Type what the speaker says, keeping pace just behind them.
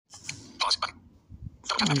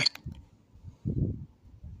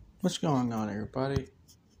What's going on, everybody?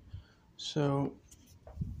 So,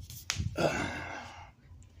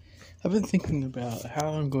 I've been thinking about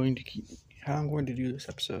how I'm going to do this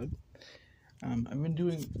episode. I've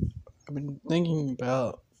been thinking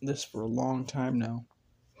about this for a long time now.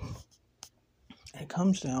 It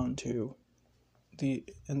comes down to the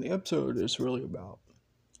episode is really about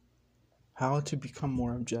how to become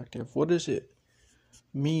more objective. What does it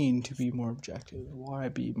mean to be more objective? Why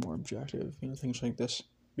be more objective? Things like this.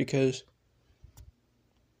 Because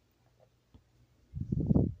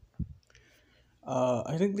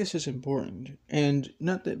I think this is important, and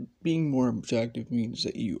not that being more objective means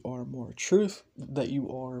that you are more that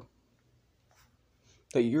your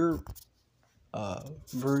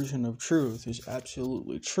version of truth is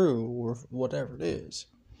absolutely true, or whatever it is.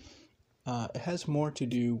 It has more to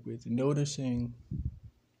do with noticing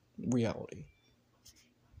reality.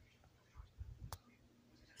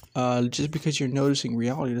 Just because you're noticing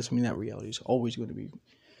reality doesn't mean that reality is always going to be,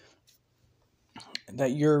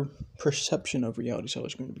 that your perception of reality is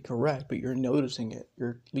always going to be correct, but you're noticing it.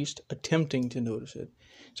 You're at least attempting to notice it.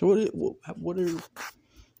 So what does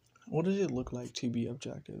it look like to be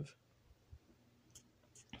objective?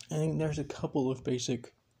 I think there's a couple of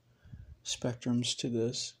basic spectrums to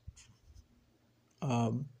this.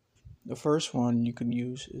 The first one you can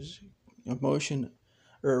use is emotion,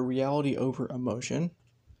 or reality over emotion.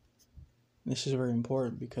 This is very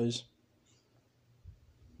important because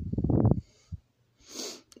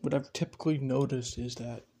what I've typically noticed is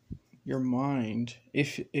that your mind,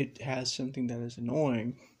 if it has something that is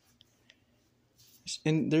annoying,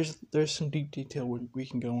 and there's some deep detail we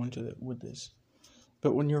can go into with this,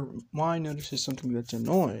 but when your mind notices something that's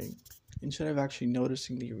annoying, instead of actually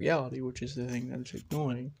noticing the reality, which is the thing that is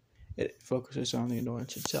annoying, it focuses on the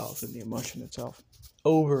annoyance itself and the emotion itself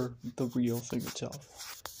over the real thing itself.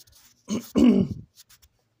 And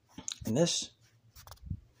this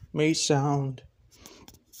may sound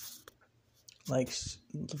like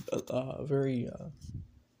very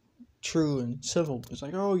true and civil. It's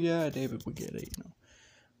like, oh yeah, David, we get it.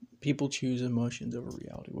 People choose emotions over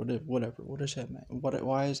reality. Whatever. What does that mean?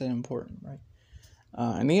 Why is that important, right?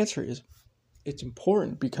 And the answer is, it's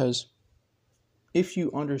important because if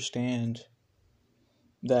you understand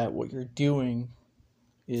that what you're doing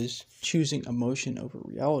is choosing emotion over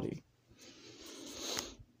reality,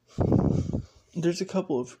 there's a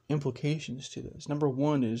couple of implications to this. Number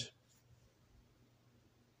one is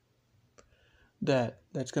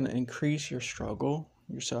that's going to increase your struggle,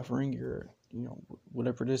 your suffering, your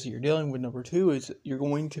whatever it is that you're dealing with. Number two is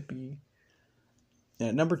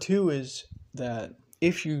that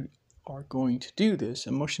if you are going to do this,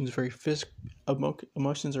 emotions are very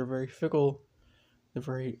fickle, they're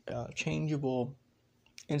very changeable,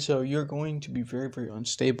 and so you're going to be very, very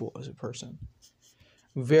unstable as a person,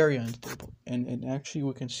 very unstable. And actually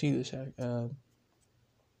we can see this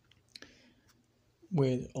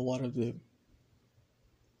with a lot of the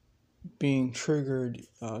being triggered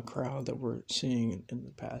crowd that we're seeing in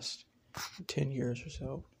the past 10 years or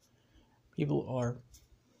so. People are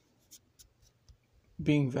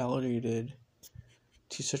being validated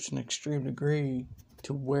to such an extreme degree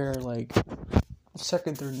to where, like, the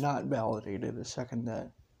second they're not validated, the second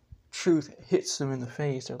that truth hits them in the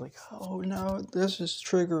face, they're like, oh no, this is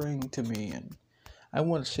triggering to me, and I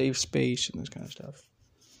want a safe space and this kind of stuff.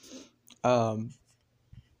 Of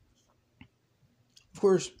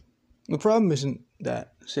course, the problem isn't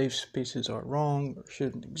that safe spaces are wrong or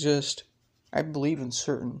shouldn't exist. I believe in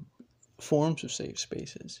certain forms of safe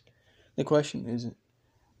spaces. The question isn't,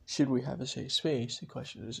 should we have a safe space? The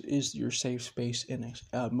question is your safe space in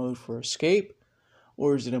a mode for escape,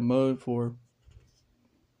 or is it a mode for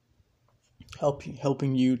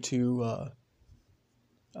helping you to,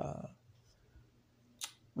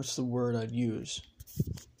 what's the word I'd use?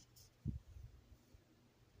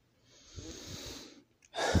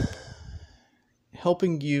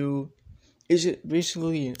 Helping you, is it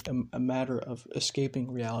basically a matter of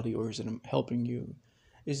escaping reality, or is it a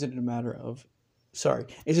matter of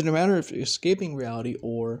escaping reality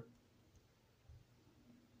or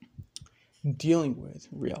dealing with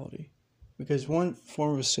reality? Because one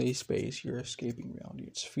form of a safe space, you're escaping reality.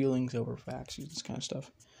 It's feelings over facts, this kind of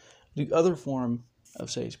stuff. The other form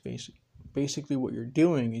of safe space, basically what you're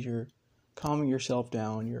doing is you're calming yourself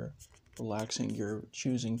down, you're relaxing, you're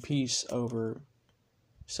choosing peace over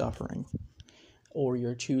suffering, or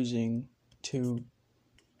you're choosing to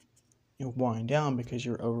wind down because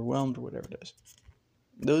you're overwhelmed or whatever it is.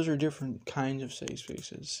 Those are different kinds of safe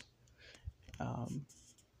spaces.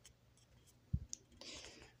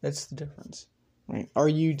 That's the difference, right? Are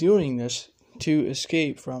you doing this to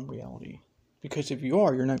escape from reality. Because if you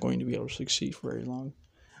are, you're not going to be able to succeed for very long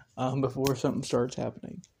before something starts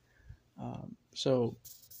happening. So,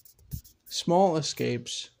 small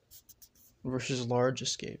escapes versus large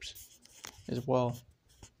escapes as well.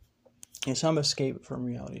 And some escape from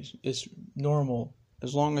reality is normal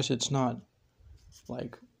as long as it's not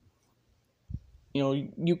like,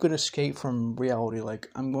 you could escape from reality. Like,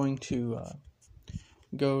 I'm going to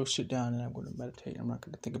go sit down and I'm going to meditate. I'm not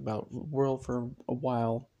going to think about the world for a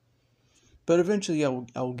while. But eventually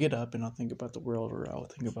I'll get up and I'll think about the world, or I'll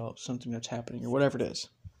think about something that's happening, or whatever it is.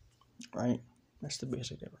 Right? That's the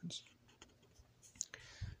basic difference.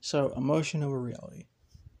 So, emotion over reality.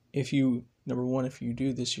 Number one, if you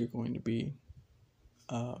do this, you're going to be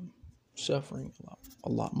suffering a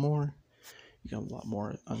lot more. You're a lot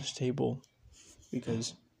more unstable,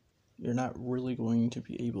 because you're not really going to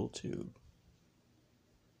be able to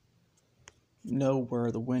know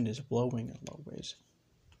where the wind is blowing in a lot of ways.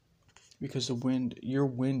 Because your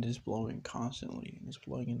wind is blowing constantly, and it's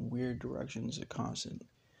blowing in weird directions at constant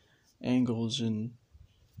angles,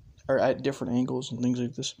 or at different angles and things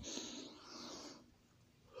like this.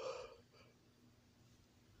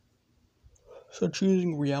 So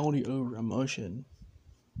choosing reality over emotion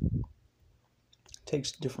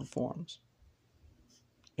takes different forms.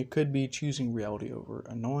 It could be choosing reality over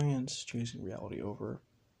annoyance, choosing reality over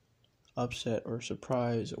upset or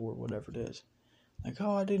surprise, or whatever it is. Like,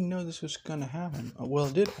 oh, I didn't know this was going to happen. Well,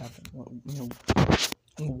 it did happen. Well,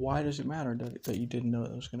 why does it matter that you didn't know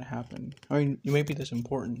it was going to happen? I mean, it may be this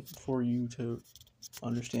important for you to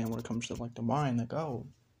understand when it comes to like the mind. Like, oh,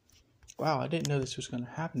 wow, I didn't know this was going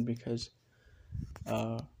to happen because,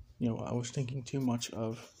 I was thinking too much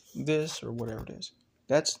of this or whatever it is.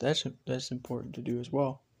 That's important to do as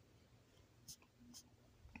well.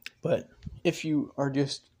 But if you are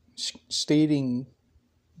just stating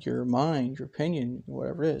your mind, your opinion,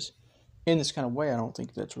 whatever it is, in this kind of way, I don't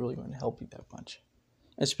think that's really going to help you that much.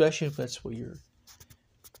 Especially if that's what you're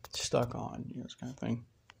stuck on, this kind of thing.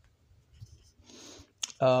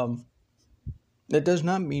 That does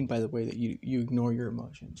not mean, by the way, that you ignore your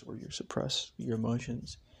emotions or you suppress your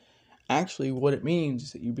emotions. Actually, what it means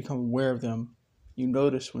is that you become aware of them, you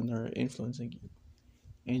notice when they're influencing you,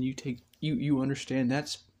 and you understand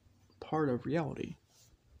that's part of reality.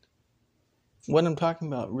 What I'm talking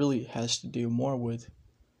about really has to do more with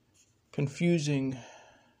confusing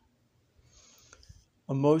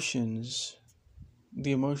emotions,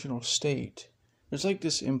 the emotional state. There's like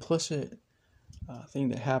this implicit thing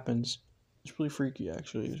that happens. It's really freaky,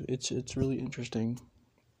 actually. It's really interesting.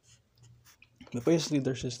 But basically,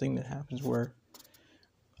 there's this thing that happens where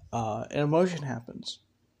an emotion happens,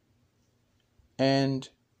 and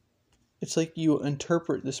it's like you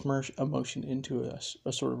interpret this emotion into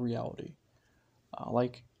a sort of reality.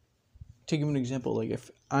 Like, to give an example, like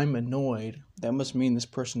if I'm annoyed, that must mean this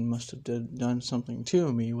person must have done something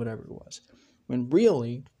to me, whatever it was. When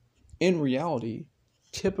really, in reality,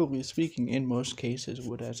 typically speaking, in most cases,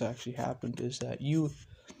 what has actually happened is that you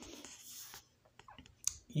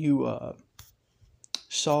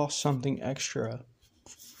saw something extra,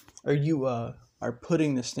 or you are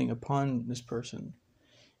putting this thing upon this person.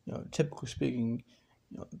 Typically speaking,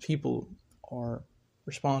 people are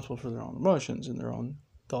responsible for their own emotions and their own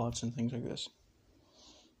thoughts and things like this.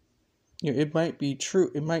 It might be true.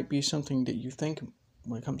 It might be something that you think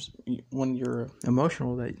when you're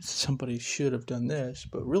emotional, that somebody should have done this,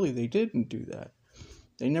 but really they didn't do that.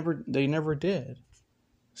 They never did.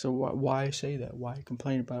 So why say that? Why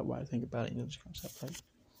complain about it? Why think about it? This kind of stuff,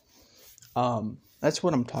 right? That's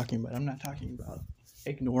what I'm talking about. I'm not talking about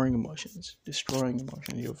ignoring emotions, destroying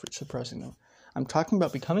emotions, suppressing them. I'm talking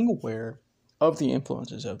about becoming aware of the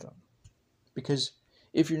influences of them. Because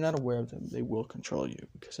if you're not aware of them, they will control you,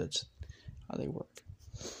 because that's how they work.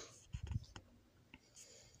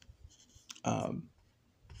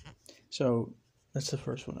 So that's the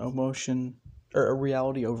first one. Emotion, or a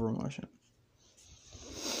reality over emotion.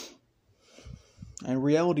 And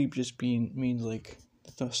reality just means like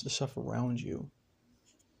the stuff around you.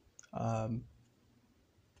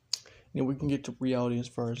 We can get to reality as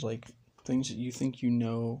far as like things that you think you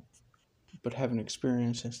know but haven't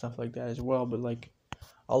experienced and stuff like that as well. But like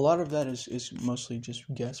a lot of that is mostly just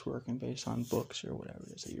guesswork and based on books or whatever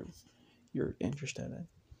it is that you're interested in.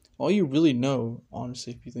 All you really know,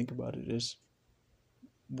 honestly, if you think about it, is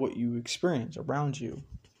what you experience around you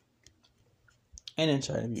and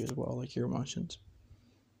inside of you as well, like your emotions,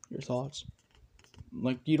 your thoughts.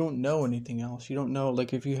 Like, you don't know anything else. You don't know,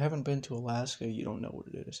 like, if you haven't been to Alaska, you don't know what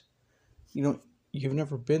it is. You've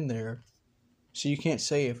never been there, so you can't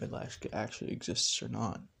say if Alaska actually exists or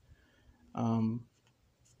not.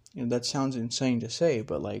 that sounds insane to say,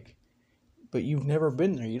 but you've never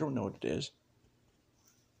been there. You don't know what it is.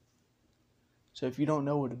 So if you don't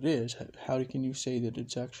know what it is, how can you say that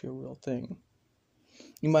it's actually a real thing?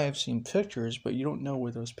 You might have seen pictures, but you don't know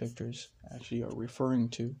what those pictures actually are referring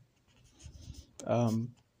to. And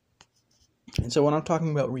so when I'm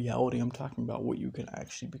talking about reality, I'm talking about what you can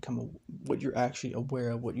actually what you're actually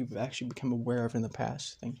aware of, what you've actually become aware of in the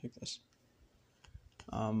past, things like this.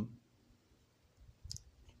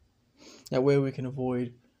 That way we can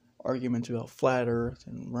avoid arguments about flat Earth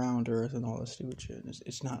and round Earth and all this stupid shit.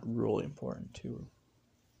 It's not really important to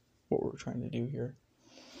what we're trying to do here.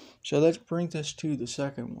 So let's bring this to the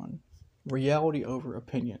second one. Reality over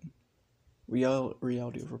opinion.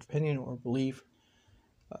 Reality over opinion or belief.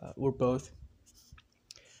 We're both.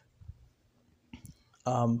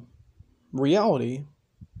 Reality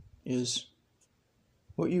is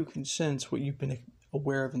what you can sense, what you've been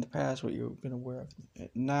aware of in the past, what you've been aware of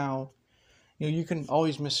now. You can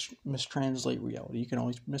always mistranslate reality. You can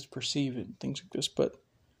always misperceive it and things like this, but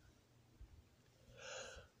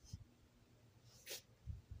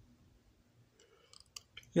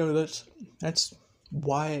that's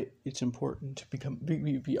why it's important to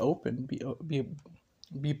be open,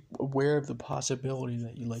 be aware of the possibility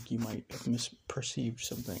that you might have misperceived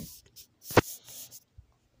something.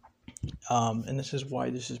 And this is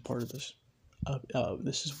why this is part of this.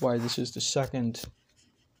 This is why this is the second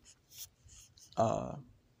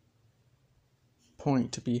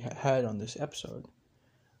point to be had on this episode.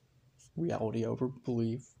 Reality over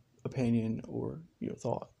belief, opinion, or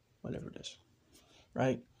thought, whatever it is,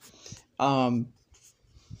 right? And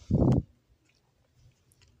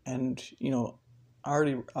I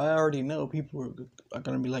already know people are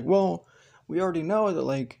going to be like, well, we already know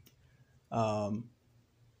that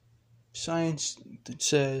science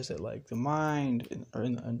says that the mind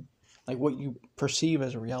and what you perceive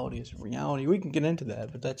as a reality is a reality. We can get into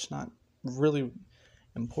that, but that's not really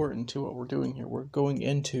important to what we're doing here. We're going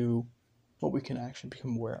into what we can actually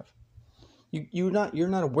become aware of. You're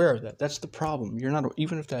not aware of that. That's the problem. You're not,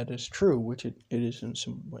 even if that is true, which it is in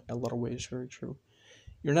a lot of ways very true.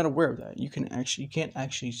 You're not aware of that. You can't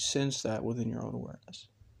actually sense that within your own awareness.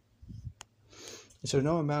 And so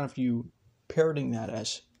no amount of you parroting that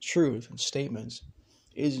as truth and statements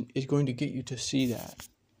is going to get you to see that.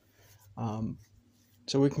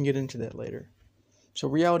 So we can get into that later. So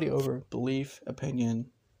reality over belief,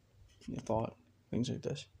 opinion, thought, things like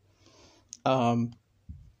this.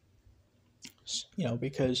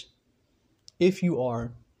 Because if you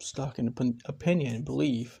are stuck in opinion and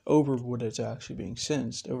belief over what is actually being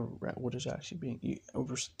sensed, over what is actually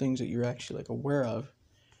over things that you're actually aware of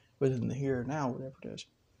within the here and now, whatever it is.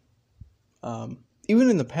 Even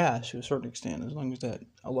in the past, to a certain extent, as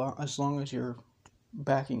long as you're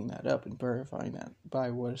backing that up and verifying that by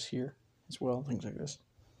what is here as well, things like this.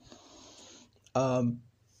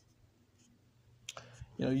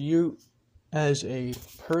 You as a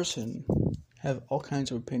person have all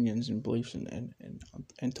kinds of opinions and beliefs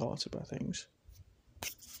and thoughts about things.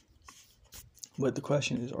 But the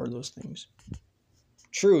question is, are those things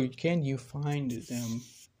true? Can you find them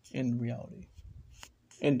in reality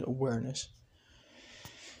and awareness?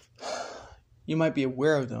 You might be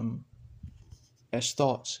aware of them as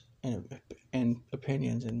thoughts and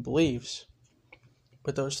opinions and beliefs,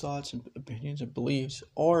 but those thoughts and opinions and beliefs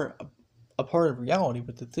are a part of reality,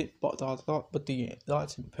 but the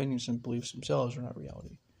thoughts and opinions and beliefs themselves are not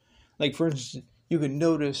reality. For instance, you can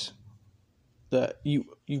notice that you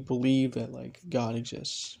believe that God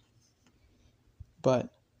exists,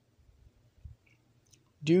 but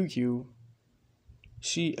do you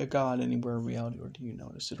see a God anywhere in reality, or do you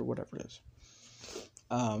notice it, or whatever it is?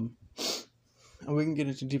 And we can get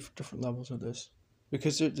into different levels of this,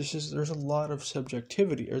 because there's a lot of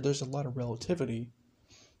subjectivity, or there's a lot of relativity,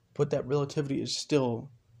 but that relativity is still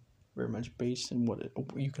very much based in what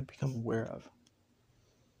you can become aware of.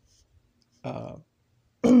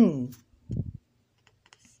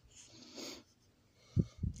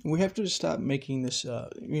 We have to stop making this,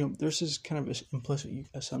 there's this kind of implicit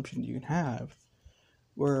assumption you can have,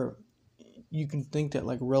 where you can think that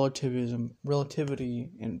relativity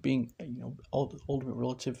and being, ultimate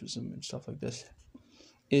relativism and stuff like this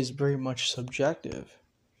is very much subjective.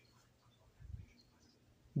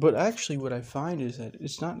 But actually what I find is that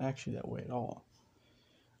it's not actually that way at all.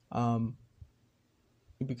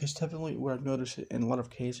 Because typically what I've noticed in a lot of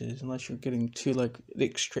cases, unless you're getting to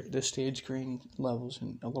the stage grain levels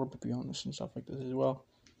and a little bit beyond this and stuff like this as well,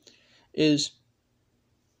 is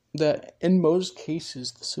that in most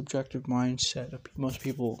cases the subjective mindset of most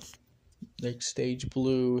people, stage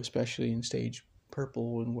blue, especially in stage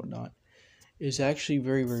purple and whatnot, is actually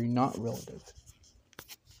very, very not relative.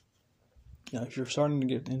 Now, if you're starting to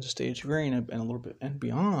get into stage 3 and a little bit and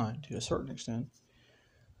beyond to a certain extent,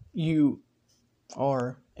 we're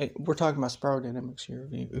talking about spiral dynamics here.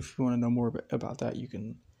 If you want to know more about that, you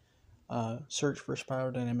can search for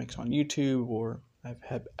spiral dynamics on YouTube, or I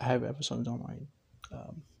have episodes on my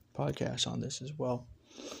podcast on this as well.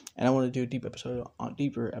 And I want to do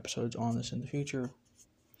deeper episodes on this in the future.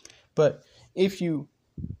 But if you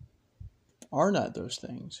are not those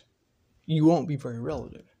things, you won't be very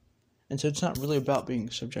relative. And so it's not really about being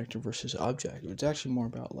subjective versus objective. It's actually more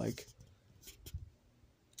about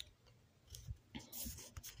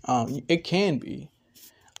it can be,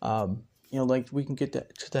 we can get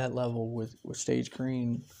to that level with stage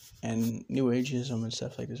green and New Ageism and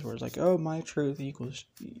stuff like this, where it's like, oh, my truth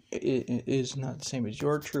is not the same as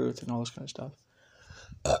your truth and all this kind of stuff.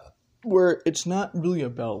 Where it's not really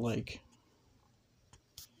about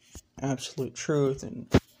absolute truth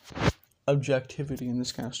and objectivity and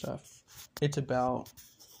this kind of stuff. It's about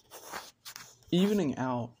evening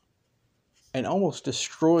out and almost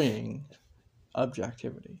destroying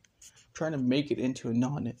objectivity, trying to make it into a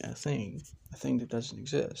thing that doesn't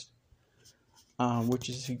exist, which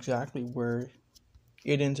is exactly where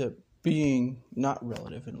it ends up being not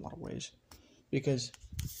relative in a lot of ways, because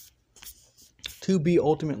to be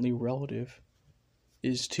ultimately relative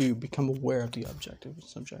is to become aware of the objective and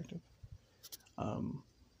subjective,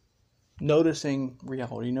 noticing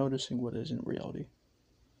reality, noticing what isn't reality,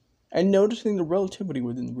 and noticing the relativity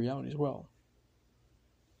within the reality as well.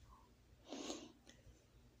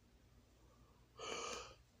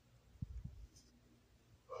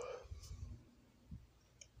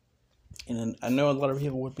 And I know a lot of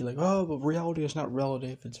people would be like, oh, but reality is not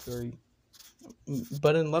relative.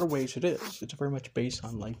 But in a lot of ways it is. It's very much based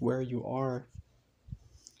on where you are.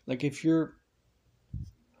 If you're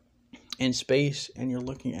in space and you're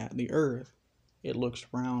looking at the Earth, it looks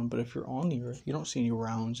round. But if you're on the Earth, you don't see any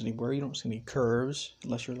rounds anywhere. You don't see any curves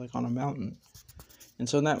unless you're on a mountain. And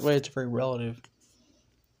so in that way, it's very relative.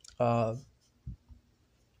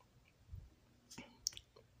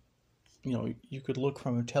 You could look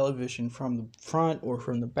from a television from the front or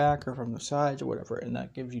from the back or from the sides or whatever, and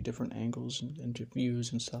that gives you different angles and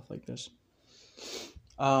views and stuff like this.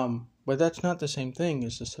 But that's not the same thing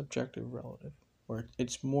as the subjective relative, where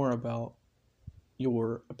it's more about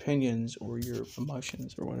your opinions or your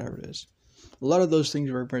emotions or whatever it is. A lot of those things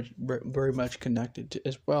are very much connected to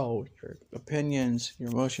as well. Your opinions,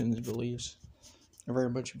 your emotions, beliefs are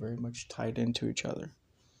very much tied into each other.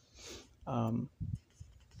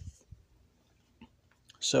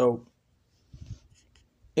 So,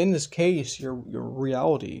 in this case, your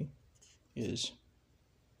reality is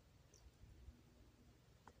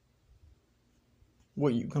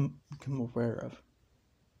what you become aware of,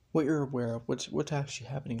 what you're aware of, what's actually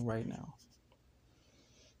happening right now.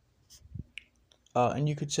 And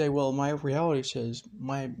you could say, well, my reality says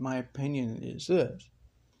my opinion is this,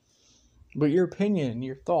 but your opinion,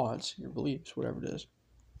 your thoughts, your beliefs, whatever it is,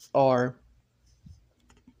 are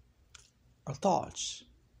thoughts.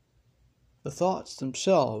 The thoughts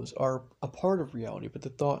themselves are a part of reality, but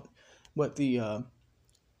the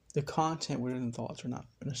content within the thoughts are not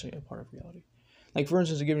necessarily a part of reality. For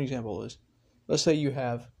instance, to give an example is, let's say you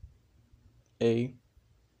have a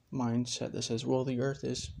mindset that says, well, the Earth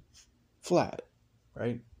is flat,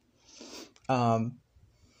 right?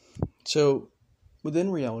 So within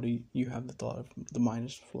reality, you have the thought of the mind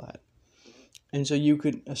is flat. And so you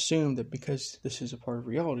could assume that because this is a part of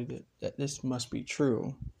reality, that this must be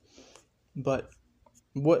true. But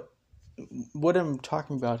what I'm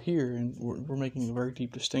talking about here, and we're making a very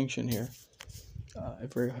deep distinction here, a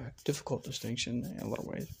very difficult distinction in a lot of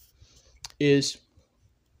ways, is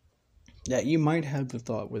that you might have the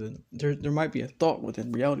thought within, there might be a thought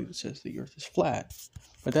within reality that says the Earth is flat,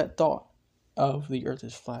 but that thought of the Earth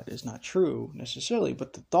is flat is not true necessarily,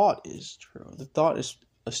 but the thought is true. The thought is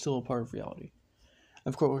still a part of reality.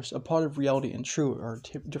 Of course, a part of reality and true are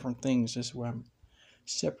different things. This is why I'm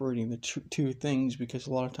separating the two things, because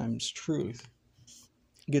a lot of times truth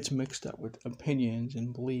gets mixed up with opinions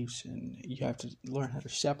and beliefs, and you have to learn how to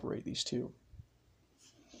separate these two.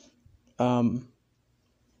 And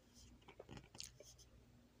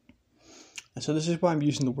so this is why I'm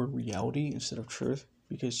using the word reality instead of truth,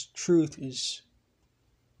 because truth is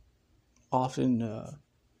often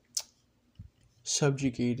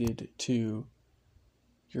subjugated to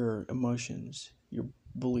your emotions, your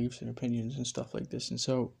beliefs and opinions and stuff like this. And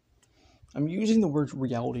so I'm using the word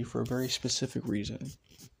reality for a very specific reason.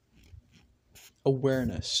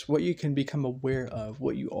 Awareness, what you can become aware of,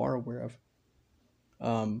 what you are aware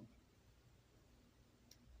of.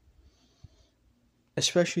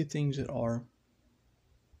 especially things that are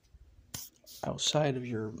outside of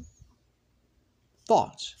your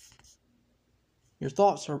thoughts. Your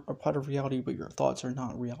thoughts are part of reality, but your thoughts are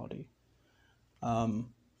not reality.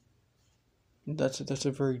 That's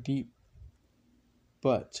a very deep,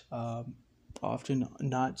 but often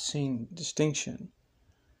not seen distinction.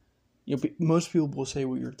 Most people will say,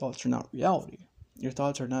 well, your thoughts are not reality. Your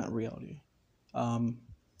thoughts are not reality.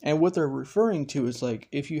 And what they're referring to is like,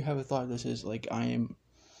 if you have a thought that says like, I am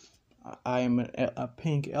a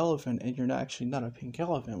pink elephant, and you're actually not a pink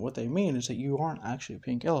elephant. What they mean is that you aren't actually a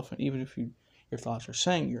pink elephant, even if your thoughts are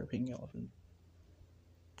saying you're a pink elephant.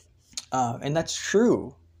 And that's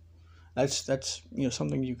true. That's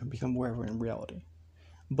something you can become aware of in reality.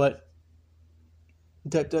 But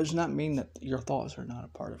that does not mean that your thoughts are not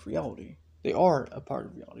a part of reality. They are a part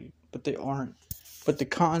of reality, but they aren't. But the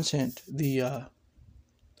content, the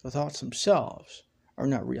thoughts themselves are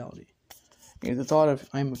not reality. The thought of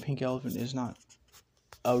I'm a pink elephant is not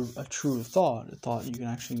a true thought, a thought you can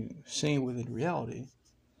actually see within reality.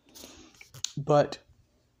 But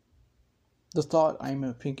the thought I'm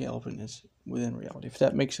a pink elephant is within reality, if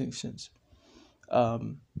that makes any sense.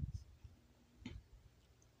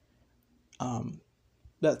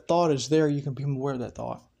 That thought is there, you can become aware of that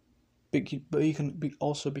thought. But you can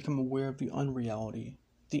also become aware of the unreality,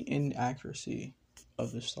 the inaccuracy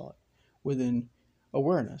of this thought within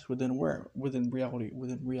awareness, within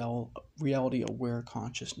reality aware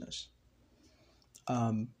consciousness.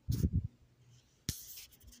 And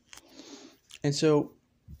so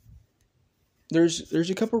there's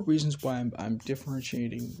a couple of reasons why I'm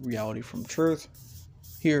differentiating reality from truth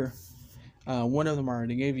here. One of them I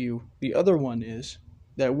already gave you. The other one is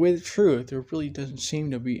that with truth, there really doesn't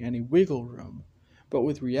seem to be any wiggle room. But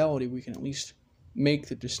with reality, we can at least make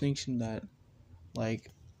the distinction that,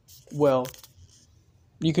 like, well,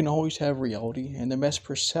 you can always have reality, and the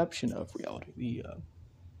misperception of reality, the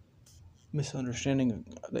misunderstanding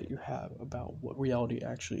that you have about what reality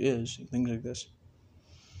actually is, and things like this.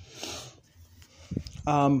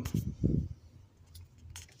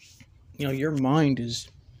 Your mind is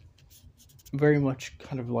very much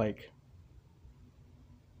kind of like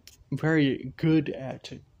very good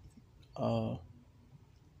at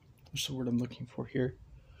what's the word I'm looking for here?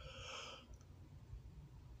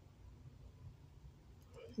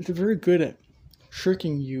 It's very good at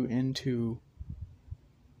tricking you into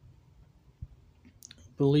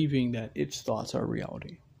believing that its thoughts are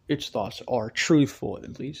reality. Its thoughts are truthful,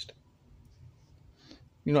 at least.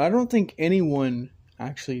 I don't think anyone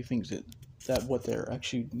actually thinks that what they're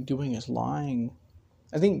actually doing is lying.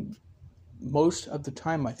 I think most of the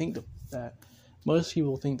time, that most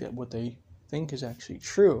people think that what they think is actually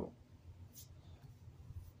true.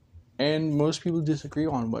 And most people disagree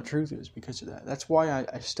on what truth is because of that. That's why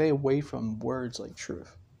I stay away from words like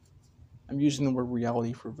truth. I'm using the word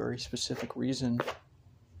reality for a very specific reason.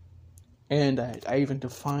 And I even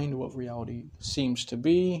defined what reality seems to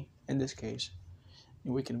be in this case.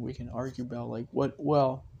 And we can argue about like what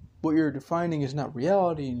you're defining is not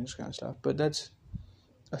reality and this kind of stuff. But that's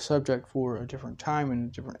a subject for a different time and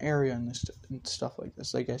a different area and stuff like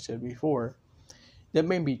this. Like I said before, that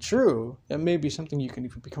may be true. That may be something you can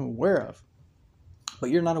even become aware of. But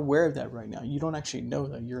you're not aware of that right now. You don't actually know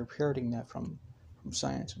that. You're parroting that from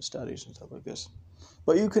science and studies and stuff like this.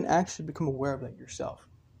 But you can actually become aware of that yourself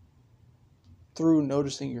through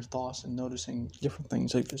noticing your thoughts and noticing different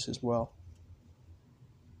things like this as well.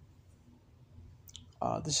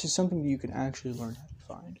 This is something that you can actually learn how to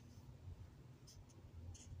find.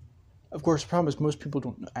 Of course, the problem is most people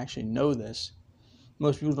don't actually know this.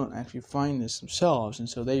 Most people don't actually find this themselves, and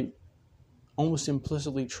so they almost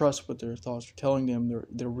implicitly trust what their thoughts are telling them,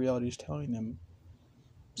 their reality is telling them.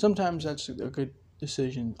 Sometimes that's a good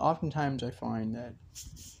decision. Oftentimes I find that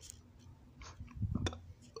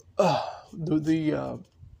and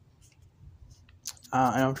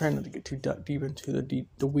I'm trying not to get too deep into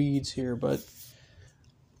the weeds here, but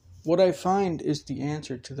what I find is the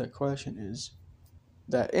answer to that question is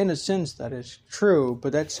that in a sense that is true,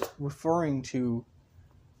 but that's referring to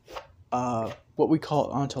what we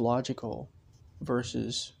call ontological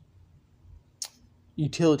versus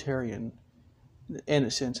utilitarian in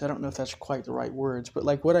a sense. I don't know if that's quite the right words, but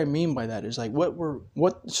like what I mean by that is like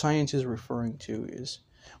what science is referring to is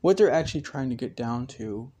what they're actually trying to get down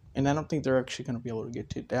to, and I don't think they're actually going to be able to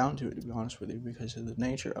get down to it, to be honest with you, because of the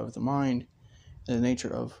nature of the mind and the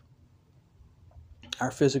nature of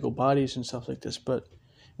our physical bodies and stuff like this. But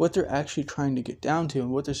what they're actually trying to get down to,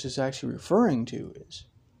 and what this is actually referring to, is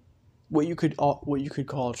what you could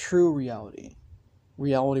call true reality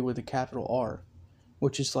with a capital R,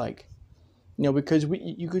 which is like, Because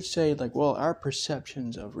you could say like, well, our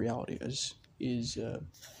perceptions of reality is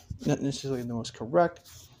not necessarily the most correct,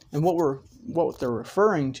 and what they're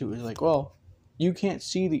referring to is like, well, you can't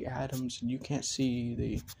see the atoms and you can't see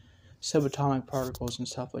the subatomic particles and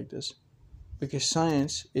stuff like this, because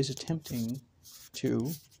science is attempting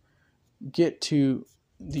to get to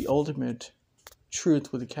the ultimate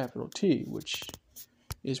truth with a capital T, which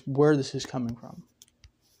is where this is coming from.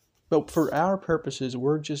 But for our purposes,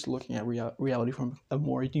 we're just looking at reality from a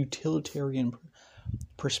more utilitarian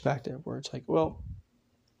perspective, where it's like, well,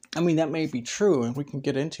 I mean, that may be true, and we can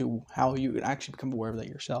get into how you can actually become aware of that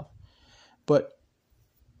yourself. But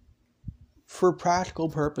for practical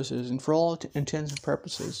purposes, and for all intents and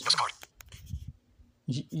purposes,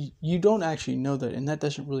 you don't actually know that, and that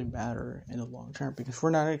doesn't really matter in the long term, because we're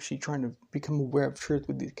not actually trying to become aware of truth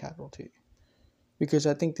with the capital T. Because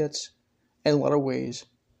I think that's, in a lot of ways,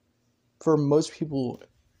 for most people,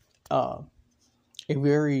 a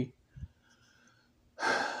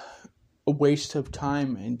waste of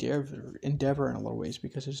time and endeavor in a lot of ways,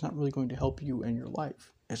 because it's not really going to help you in your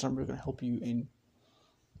life. It's not really going to help you in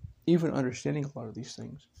even understanding a lot of these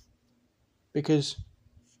things. Because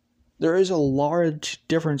there is a large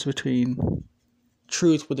difference between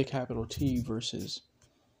truth with a capital T versus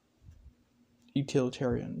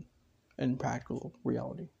utilitarian and practical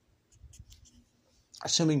reality.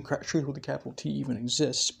 Assuming truth with a capital T even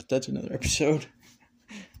exists, but that's another episode.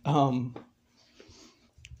 And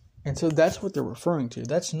so that's what they're referring to.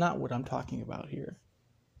 That's not what I'm talking about here.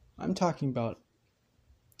 I'm talking about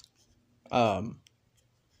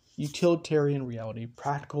utilitarian reality,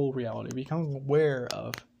 practical reality, becoming aware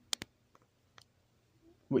of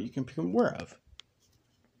what you can become aware of.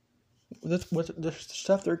 That's what the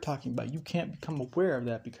stuff they're talking about. You can't become aware of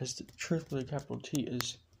that because the truth with a capital T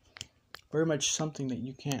is very much something that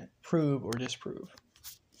you can't prove or disprove.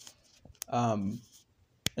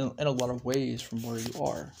 In a lot of ways from where you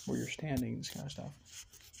are, where you're standing, this kind of stuff.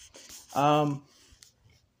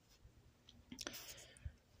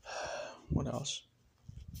 What else?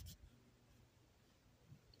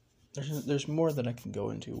 There's more that I can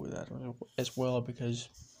go into with that as well, because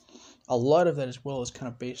a lot of that as well is kind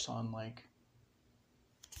of based on like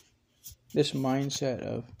this mindset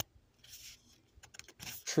of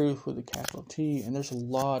truth with a capital T, and there's a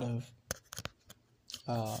lot of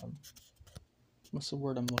what's the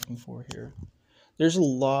word I'm looking for here? There's a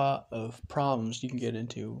lot of problems you can get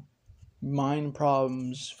into, mind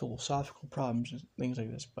problems, philosophical problems, and things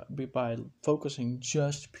like this, by focusing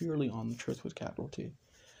just purely on the truth with capital T.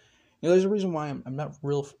 There's a reason why I'm not a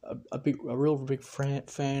real big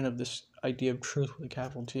fan of this idea of truth with a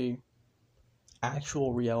capital T,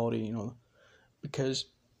 actual reality, because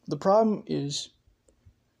the problem is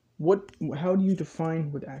how do you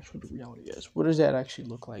define what actual reality is? What does that actually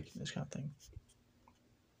look like in this kind of thing?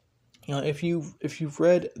 If you've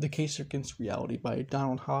read The Case Against Reality by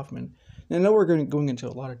Donald Hoffman, and I know we're going into a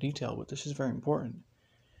lot of detail, but this is very important.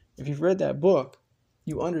 If you've read that book,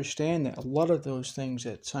 you understand that a lot of those things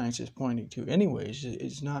that science is pointing to anyways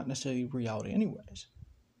is not necessarily reality anyways,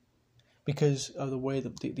 because of the way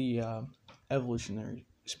that the evolution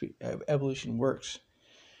works.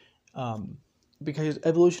 Because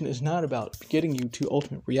evolution is not about getting you to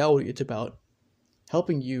ultimate reality, it's about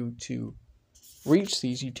helping you to reach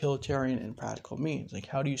these utilitarian and practical means. Like,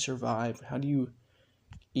 how do you survive? How do you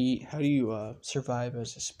eat? How do you survive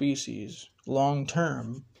as a species long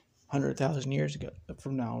term, 100,000 years ago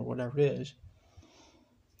from now, or whatever it is,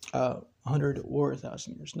 100 or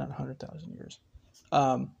 1,000 years, not 100,000 years,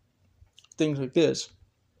 things like this.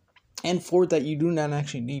 And for that, you do not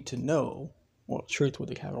actually need to know what truth with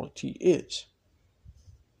a capital T is.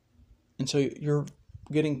 And so you're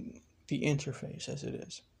getting the interface as it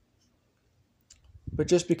is. But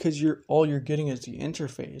just because all you're getting is the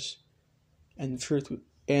interface and the truth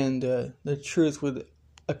the truth with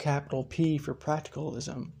a capital P for practices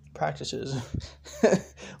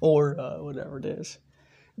or whatever it is,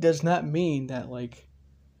 does not mean that like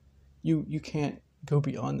you can't go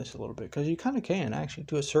beyond this a little bit, because you kind of can actually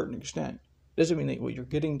to a certain extent. It doesn't mean that what you're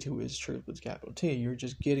getting to is truth with capital T. You're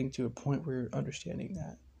just getting to a point where you're understanding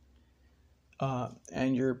that.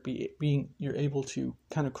 And you're able to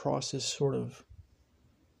kind of cross this sort of,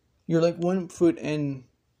 you're like 1 foot in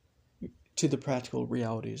to the practical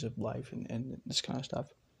realities of life and this kind of stuff,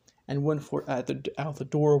 and 1 foot out the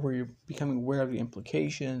door where you're becoming aware of the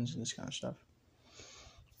implications and this kind of stuff.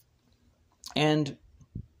 And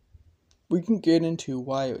we can get into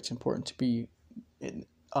why it's important to be in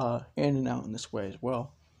and out in this way as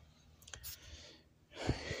well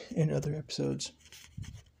in other episodes.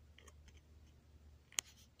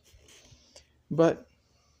 But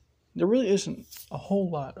there really isn't a whole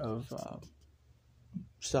lot of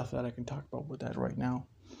stuff that I can talk about with that right now.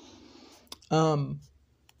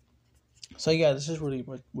 So yeah, this is really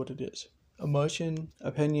what it is. Emotion,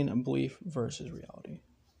 opinion, and belief versus reality.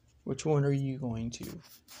 Which one are you going to?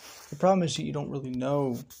 The problem is that you don't really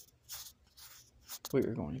know what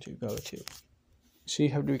you're going to go to. So you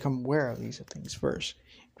have to become aware of these things first.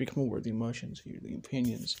 Become aware of the emotions, the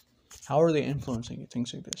opinions. How are they influencing you?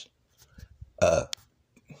 Things like this.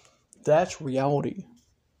 That's reality.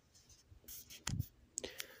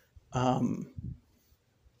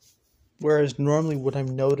 Whereas normally what I've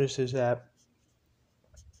noticed is that,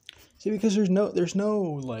 because there's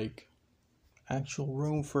no like actual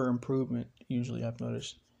room for improvement. Usually I've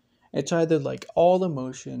noticed it's either like all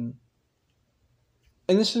emotion,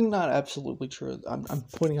 and this is not absolutely true. I'm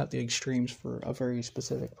pointing out the extremes for a very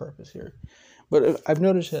specific purpose here, but I've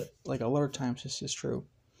noticed that like a lot of times this is true.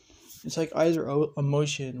 It's like either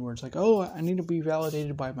emotion where it's like, oh, I need to be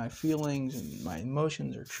validated by my feelings and my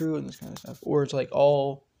emotions are true and this kind of stuff, or it's like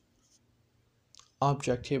all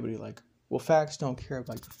objectivity, like, well, facts don't care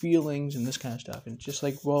about your feelings and this kind of stuff. And it's just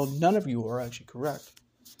like, well, none of you are actually correct.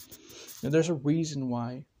 Now, there's a reason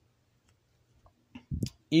why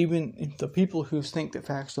even the people who think that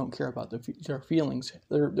facts don't care about their feelings,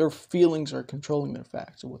 their feelings are controlling their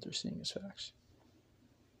facts and what they're seeing as facts.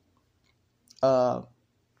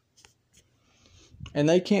 And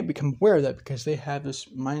they can't become aware of that because they have this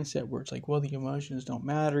mindset where it's like, well, the emotions don't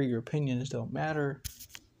matter, your opinions don't matter.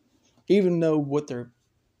 Even though what they're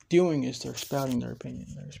doing is they're spouting their opinion,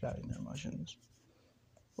 they're spouting their emotions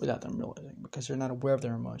without them realizing, because they're not aware of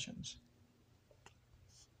their emotions.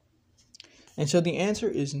 And so the answer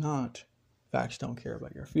is not facts don't care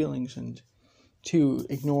about your feelings and to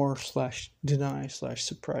ignore / deny /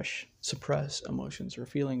 suppress emotions or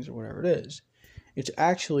feelings or whatever it is. It's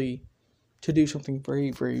actually to do something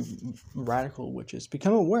very, very radical, which is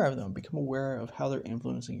become aware of them, become aware of how they're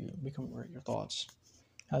influencing you, become aware of your thoughts,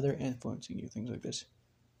 how they're influencing you, things like this.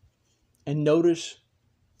 And notice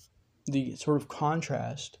the sort of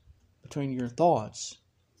contrast between your thoughts,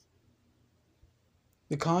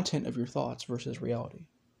 the content of your thoughts versus reality.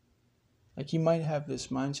 Like you might have this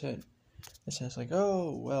mindset that says like,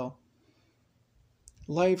 oh, well,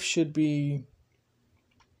 life should be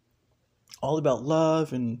all about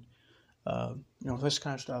love and, this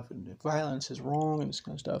kind of stuff, and violence is wrong and this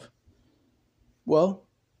kind of stuff. Well,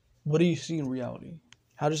 what do you see in reality?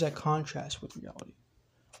 How does that contrast with reality?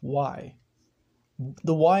 Why?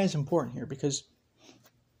 The why is important here, because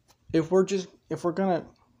if we're gonna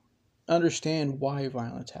understand why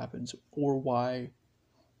violence happens, or why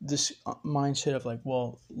this mindset of like,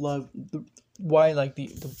 well, love, why like the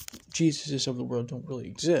Jesuses of the world don't really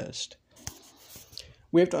exist,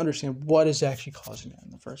 we have to understand what is actually causing that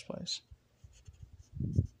in the first place.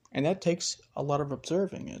 And that takes a lot of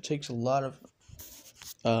observing. It takes a lot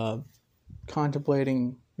of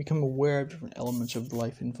contemplating, become aware of different elements of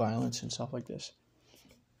life and violence and stuff like this.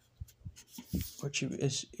 Which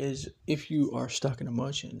is if you are stuck in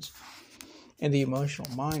emotions and the emotional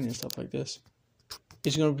mind and stuff like this,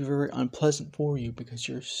 is going to be very unpleasant for you, because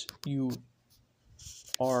you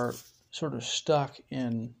are sort of stuck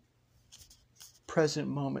in present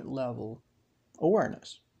moment level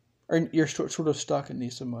awareness, or you're sort of stuck in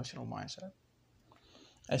this emotional mindset.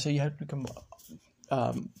 And so you have to become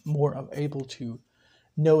more able to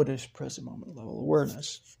notice present moment level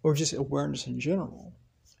awareness, or just awareness in general,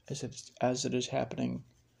 as it is happening,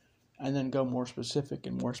 and then go more specific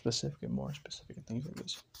and more specific and more specific and things like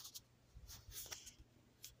this.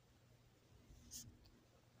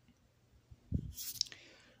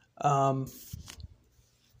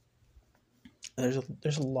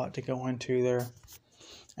 There's a lot to go into there,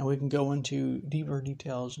 and we can go into deeper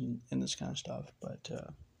details and this kind of stuff. But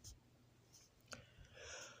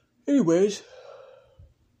anyways,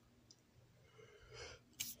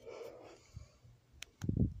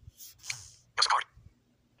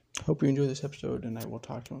 hope you enjoy this episode, and I will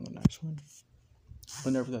talk to you on the next one,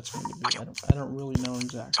 whenever that's going to be. I don't really know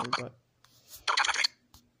exactly, but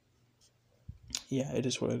yeah, it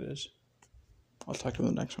is what it is. I'll talk to you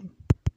on the next one.